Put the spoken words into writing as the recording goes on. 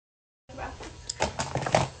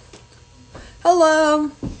solo.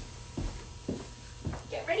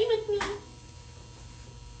 Get ready with me.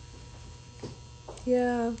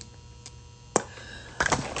 Yeah.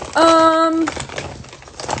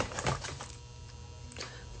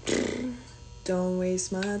 Don't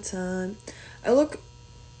waste my time. I've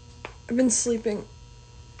been sleeping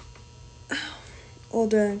all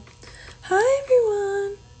day. Hi,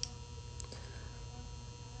 everyone.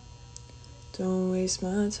 Don't waste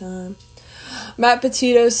my time. Matt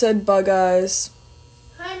Petito said bug eyes.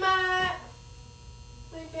 Hi, Matt.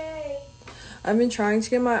 My bae. I've been trying to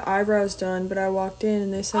get my eyebrows done, but I walked in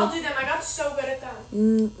and they said... I'll do them. I got so good at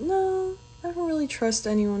them. No, I don't really trust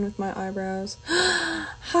anyone with my eyebrows.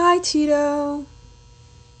 Hi, Tito.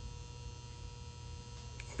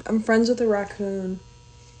 I'm friends with a raccoon.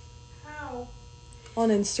 How? On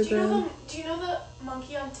Instagram. Do you know the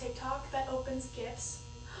monkey on TikTok that opens gifts?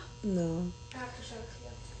 No. I have to show it to you.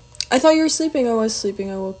 I thought you were sleeping. I was sleeping.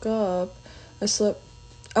 I woke up. I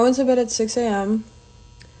went to bed at 6 a.m.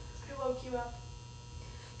 I woke you up.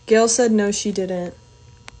 Gail said no, she didn't.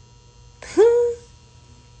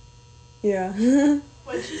 Yeah.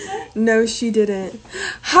 What did she say? No, she didn't.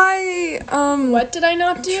 Hi, What did I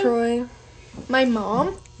not do? Troy. My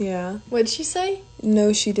mom? Yeah. What did she say?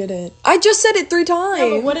 No, she didn't. I just said it 3 times. No,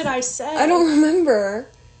 but what did I say? I don't remember.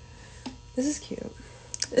 This is cute.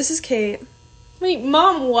 This is Kate. Wait,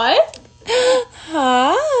 Mom, what?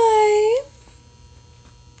 Hi.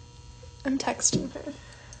 I'm texting her.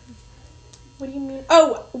 What do you mean?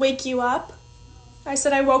 Oh, wake you up? I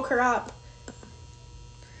said I woke her up.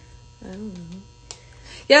 I don't know.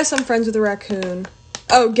 Yes, I'm friends with a raccoon.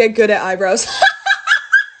 Oh, get good at eyebrows.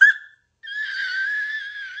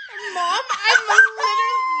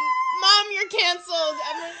 Mom, you're canceled.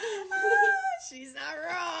 She's not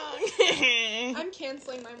wrong. I'm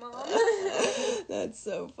canceling my mom. That's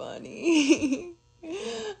so funny.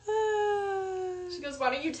 She goes, why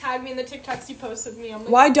don't you tag me in the TikToks you posted me? I'm like,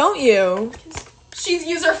 Why don't you? she's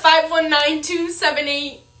user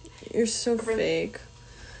 519278. You're so fake.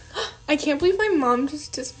 I can't believe my mom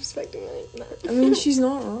just disrespected me like that. I mean, she's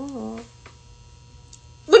not wrong.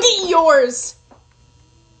 Look at yours.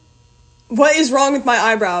 What is wrong with my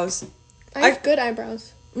eyebrows? I have good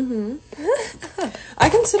eyebrows. Mm-hmm. I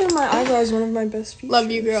consider my eyebrows one of my best features.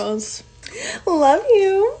 Love you, girls. Love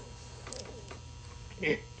you.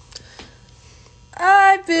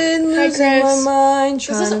 I've been losing my mind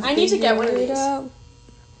trying to I need to get one of figure it these. out.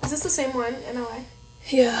 Is this the same one in LA?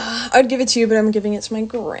 Yeah, I'd give it to you, but I'm giving it to my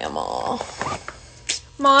grandma.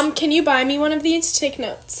 Mom, can you buy me one of these to take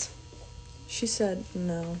notes? She said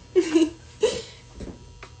no.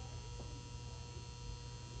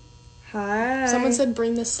 Hi. Someone said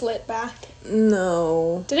bring the slit back.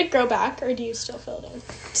 No. Did it grow back, or do you still fill it in?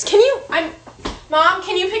 Mom,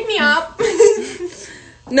 can you pick me up?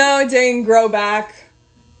 No, it didn't grow back.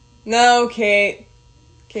 No, Kate.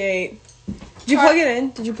 Did you plug it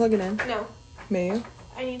in? Did you plug it in? No. May you?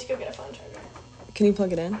 I need to go get a phone charger. Can you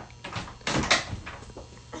plug it in?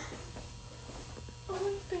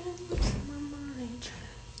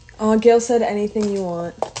 Oh, Gail said anything you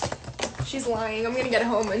want. She's lying. I'm gonna get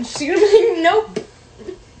home and she's gonna be like, nope.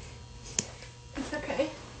 It's okay.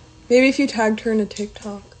 Maybe if you tagged her in a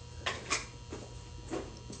TikTok.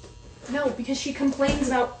 No, because she complains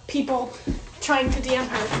about people trying to DM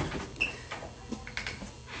her.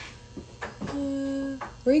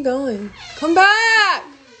 Where are you going? Come back!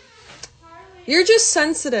 You're just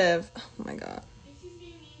sensitive. Oh my god.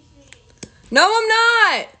 No, I'm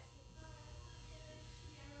not!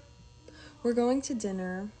 We're going to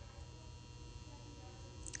dinner.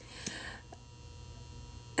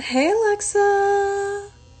 Hey,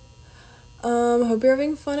 Alexa. Hope you're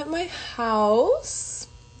having fun at my house.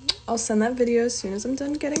 I'll send that video as soon as I'm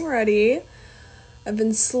done getting ready. I've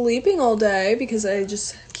been sleeping all day because I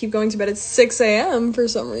just keep going to bed at 6 a.m. for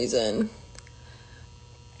some reason.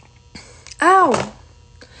 Ow!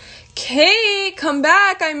 Kate, come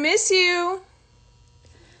back. I miss you.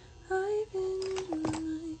 I've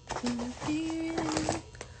been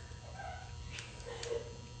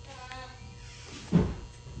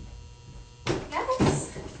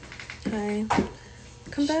Yes. Hi.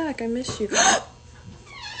 Come back. I miss you. Do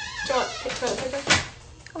you want to take the picture?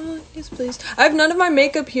 Oh, yes, please. I have none of my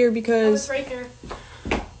makeup here Oh, because... it's right here.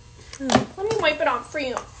 Oh. Let me wipe it off for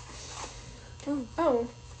you. Oh. Ew,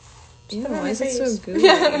 put it on why your is it so face. gooey?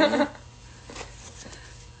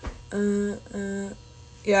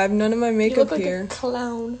 Yeah, I have none of my You makeup look like here a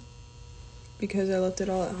clown. because I left it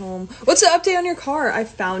all at home. What's the update on your car? I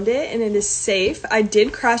found it and it is safe. I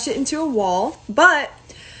did crash it into a wall,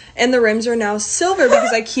 and the rims are now silver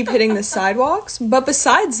because I keep hitting the sidewalks. But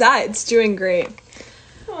besides that, it's doing great.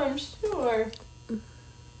 Oh, I'm sure.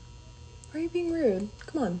 Why are you being rude?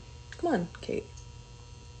 Come on. Come on, Kate.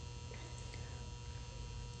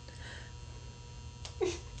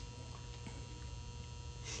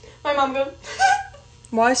 My mom goes.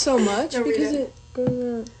 Why so much? No, because read it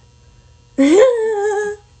goes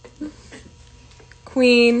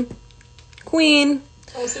Queen.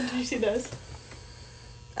 Also, did you see this?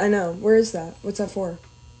 I know. Where is that? What's that for?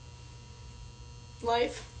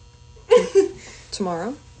 Life.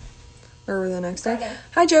 Tomorrow? Or the next day? Friday.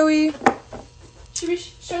 Hi, Joey. Should we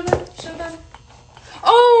show them? Show them.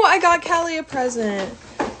 Oh, I got Callie a present.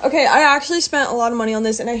 Okay, I actually spent a lot of money on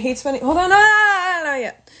this, and I hate spending. Hold on, no,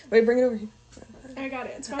 yet. Wait, bring it over here. I got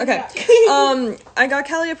it. It's going Okay. back. I got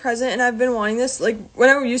Callie a present, and I've been wanting this. Like, when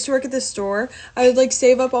I used to work at this store, I would, like,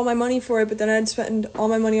 save up all my money for it, but then I'd spend all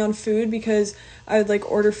my money on food because I would,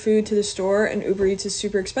 like, order food to the store, and Uber Eats is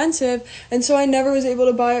super expensive, and so I never was able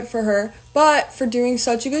to buy it for her. But for doing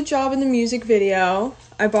such a good job in the music video,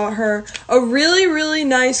 I bought her a really, really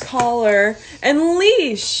nice collar and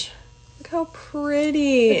leash. Look how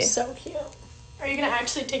pretty. It's so cute. Are you gonna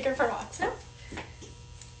actually take her for walks now?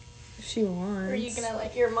 If she wants. Or are you gonna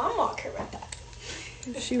let your mom walk her with that?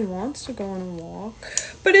 If she wants to go on a walk.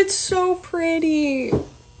 But it's so pretty. I'm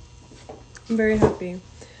very happy.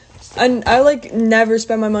 And I like never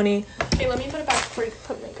spend my money. Okay, let me put it back before you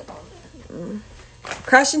put makeup on.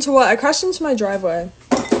 Crashed into what? I crashed into my driveway.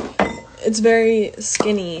 It's very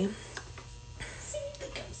skinny.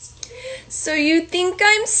 So you think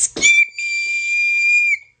I'm skinny?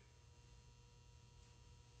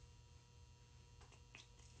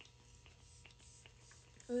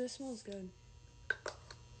 Oh, this smells good.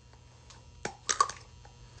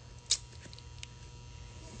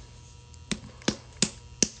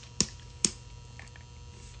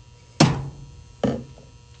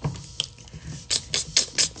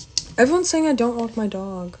 Everyone's saying I don't walk my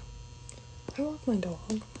dog. I walk my dog.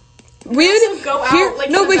 We also had go here, out like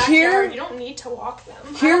no, in the but here backyard. You don't need to walk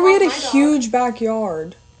them. here we had a huge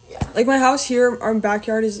backyard. Yeah. Like my house here, our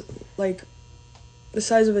backyard is like the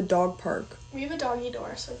size of a dog park. We have a doggy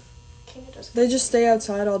door, so Kinga just. They just stay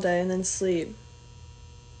outside all day and then sleep.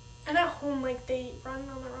 And at home, like they run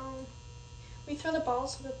on their own. We throw the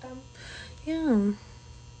balls with them. Yeah.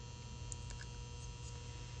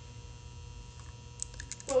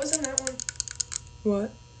 What was in that one?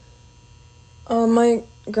 What? My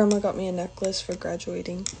grandma got me a necklace for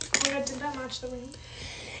graduating. Oh my god, did that match the ring?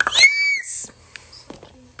 Yes!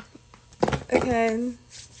 Okay.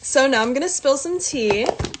 So now I'm gonna spill some tea.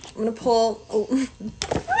 I'm gonna pull... Oh.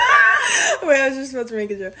 Wait, I was just about to make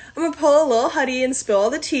a joke. I'm gonna pull a little hoodie and spill all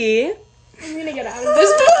the tea. I'm gonna get out of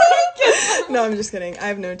this. No, I'm just kidding. I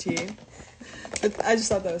have no tea. But I just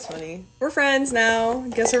thought that was funny. We're friends now.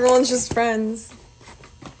 Guess everyone's just friends.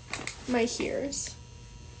 My ears.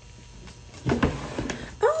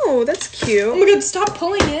 Oh, that's cute. Oh my god, stop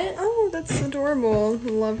pulling it. Oh, that's adorable. I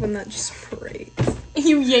love when that just breaks.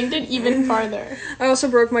 You yanked it even farther. I also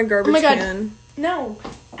broke my garbage God. can. No.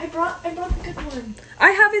 I brought the good one. I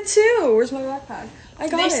have it too. Where's my backpack? I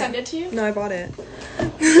got Did it. they send it to you? No, I bought it.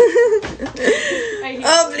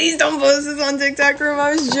 Oh, please don't post this on TikTok room.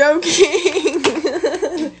 I was joking.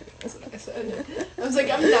 That's what I said. I was like,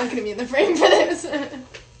 I'm not gonna be in the frame for this.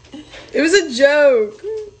 It was a joke.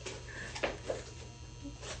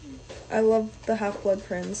 I love the Half-Blood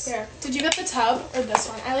Prince. Here. Did you get the tub or this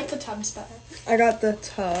one? I like the tubs better. I got the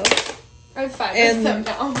tub, I have 5 And- of them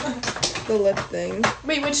now. the lip thing.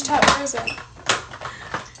 Wait, which tub? Where is it?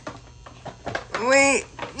 Wait.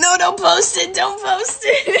 No, don't post it. Don't post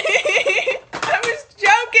it. I was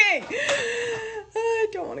joking. I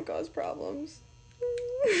don't want to cause problems.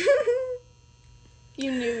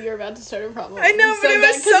 You knew you were about to start a problem. I know, You but said it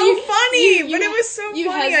was that 'cause so funny. But it was so you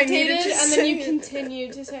funny. I needed hesitated to and say then you it.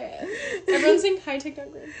 continued to say it. Everyone's saying hi TikTok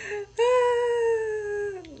room.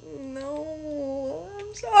 No,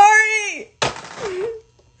 I'm sorry.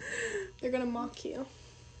 They're gonna mock you.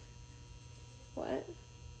 What?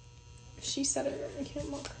 She said it. I can't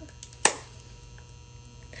mock her.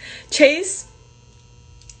 Chase.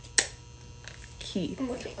 Keith. I'm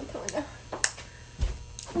looking at the window.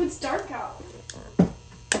 Oh, it's dark out.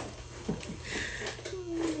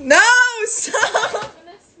 No, stop.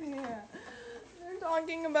 Yeah. They're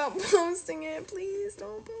talking about posting it. Please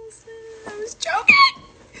don't post it. I was joking.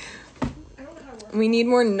 I don't know how to work. We need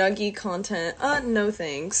more nuggy content. No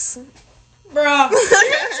thanks. Bruh.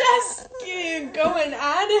 You're just going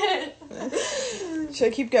at it. Should I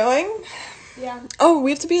keep going? Yeah. Oh,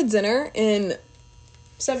 we have to be at dinner in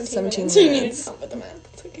 17 minutes. minutes. You need to help with the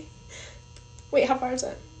math. It's okay. Wait, how far is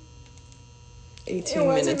it? 18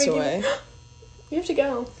 Why is it minutes making- away. We have to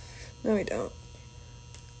go. No, we don't.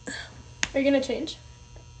 Are you gonna change?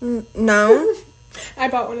 No. I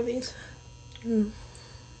bought one of these. Mm.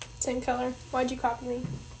 Same color. Why'd you copy me?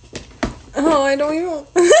 Oh, I don't even.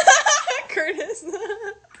 Curtis.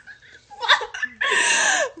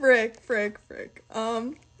 Frick. Hey,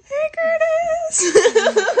 Curtis.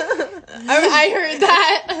 I heard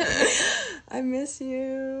that. I miss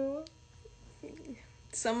you.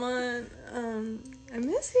 Someone, I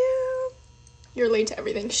miss you. You're late to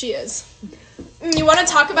everything. She is. You want to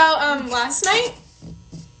talk about last night?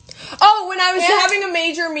 Oh, when I was having a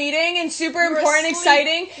major meeting and super important,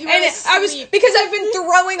 exciting, and I was because I've been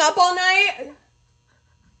throwing up all night.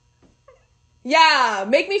 Yeah,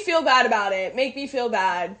 make me feel bad about it. Make me feel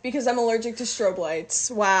bad because I'm allergic to strobe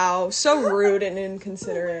lights. Wow, so rude and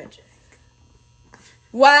inconsiderate.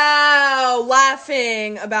 Wow,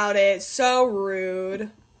 laughing about it. So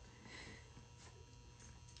rude.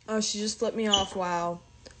 Oh, she just flipped me off. Wow.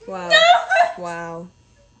 Wow.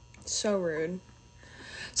 So rude.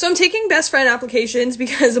 So I'm taking best friend applications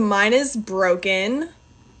because mine is broken.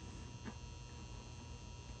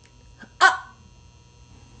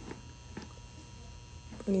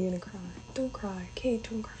 When are you gonna cry? Don't cry. Kate,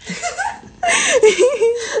 don't cry.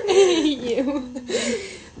 I hate you.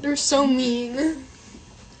 They're so mean.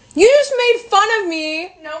 You just made fun of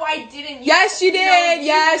me. No, I didn't. Yes, you did. No,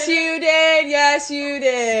 Yes, you did. Yes, you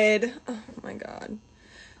did. Oh my god.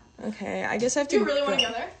 Okay, I guess I have to. Do you really want to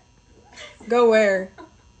go there? Go where?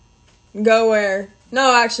 Go where?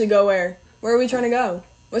 No, actually, go where? Where are we trying to go?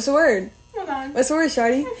 What's the word? Hold on. What's the word,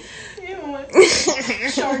 Shardy?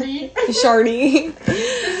 Shardy. Shardy.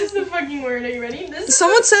 This is the fucking word. Are you ready?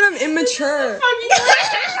 Someone said I'm immature. Fucking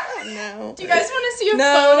word. No. Do you guys want to see a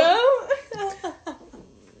photo?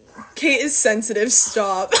 Kate is sensitive.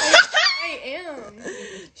 Stop. I am.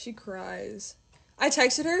 She cries. I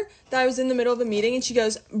texted her that I was in the middle of a meeting and she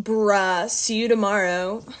goes, bruh, see you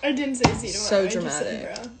tomorrow. I didn't say see you tomorrow. So I just dramatic.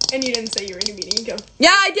 said, bruh. And you didn't say you were in a meeting. You go.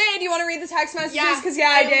 Yeah, I did. You want to read the text messages? Yeah. Because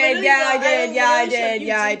I did.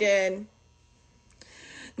 Yeah, I did.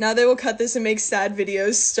 Now they will cut this and make sad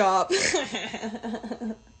videos. Stop.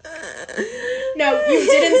 No, you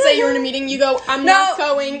didn't say you were in a meeting. You go, I'm not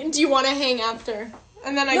going. Do you want to hang after?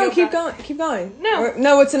 And then I go, keep going. Keep going. No.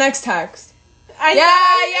 No, what's the next text? Yeah.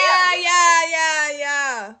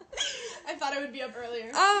 I thought I would be up earlier.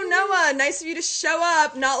 Oh, Noah, nice of you to show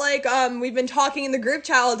up. Not like, we've been talking in the group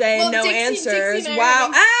chat all day and no answers. Dixie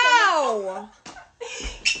Wow. Ow!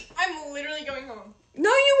 I'm literally going home. No,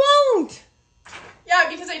 you won't. Yeah,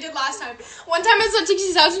 because I did last time. One time I was at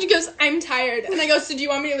Dixie's house and she goes, I'm tired. And I go, so do you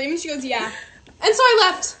want me to leave? And she goes, yeah. And so I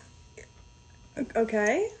left.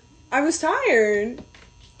 Okay. I was tired.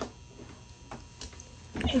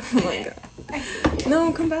 Oh my god.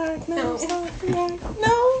 No, come back. No, stop. Come back.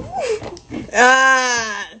 No.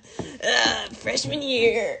 Freshman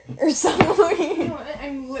year or sophomore year. You know what?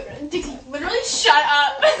 I'm literally, Dixie, literally shut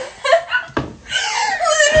up.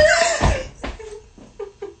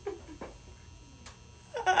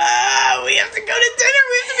 We have to go to dinner.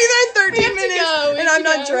 We have to be there in 13 minutes. And I'm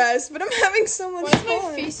not dressed, but I'm having so much fun. Why is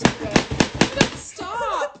my face so red?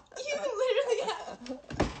 Stop. You literally have.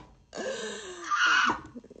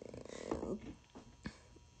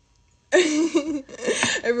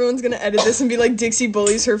 Everyone's gonna edit this and be like, Dixie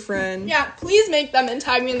bullies her friend. Yeah, please make them and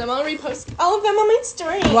tag me in them. I'll repost all of them on my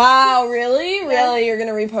story. Wow, really? Yeah. Really? You're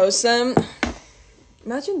gonna repost them?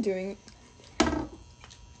 Imagine doing...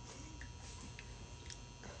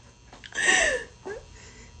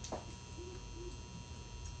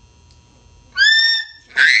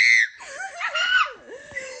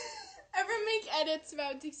 Edits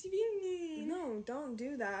about Dixie being mean. No, don't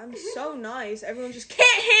do that. I'm so nice. Everyone just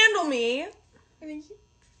can't handle me.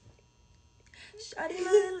 Shoddy,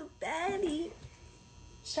 my little baddie.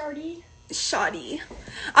 Shoddy.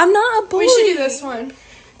 I'm not a bully. We should do this one.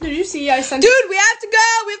 Did you see I sent... Dude, we have to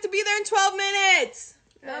go. We have to be there in 12 minutes.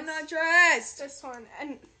 Yes. I'm not dressed. This one.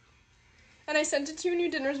 And I sent it to you and you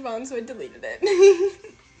didn't respond, so I deleted it.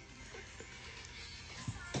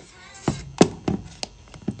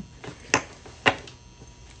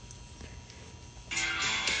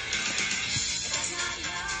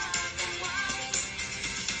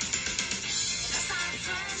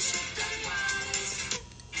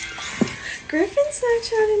 Griffin's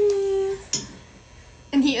Snapchatting me.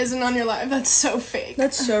 And he isn't on your live. That's so fake.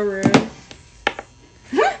 That's so rude.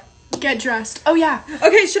 Get dressed. Oh, yeah.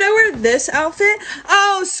 Okay, should I wear this outfit?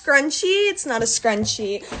 Oh, scrunchie? It's not a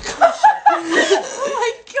scrunchie. Oh,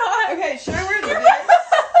 my God. Okay, should I wear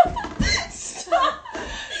this? Stop.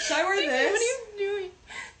 Should I wear this? What are you doing?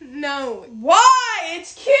 No. Why?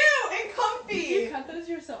 It's cute and comfy. Did you cut those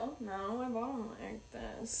yourself? No, I bought them like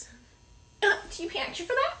this. Do you pay extra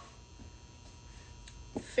for that?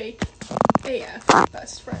 Fake AF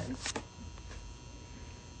best friend.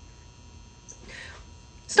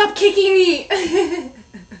 Stop kicking me!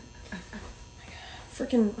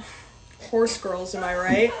 Freaking horse girls, am I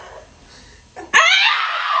right?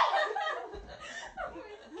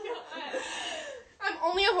 I'm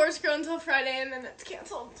only a horse girl until Friday, and then it's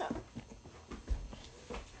canceled. So.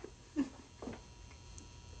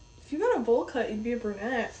 If you got a bowl cut, you'd be a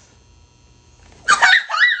brunette.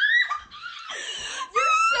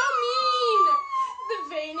 You're so mean! The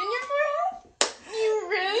vein in your forehead? You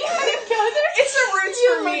really had to go there? It's the roots You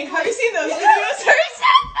for me. look Have you seen those You're videos? so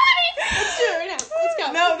funny! Let's do it right now. Let's go.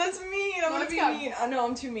 No, that's mean. I'm gonna Let's be go. mean. No,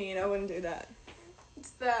 I'm too mean. I wouldn't do that.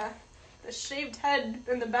 It's the shaved head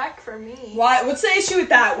in the back for me. Why? What's the issue with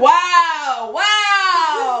that? Wow!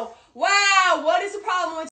 Wow! Wow! What is the problem with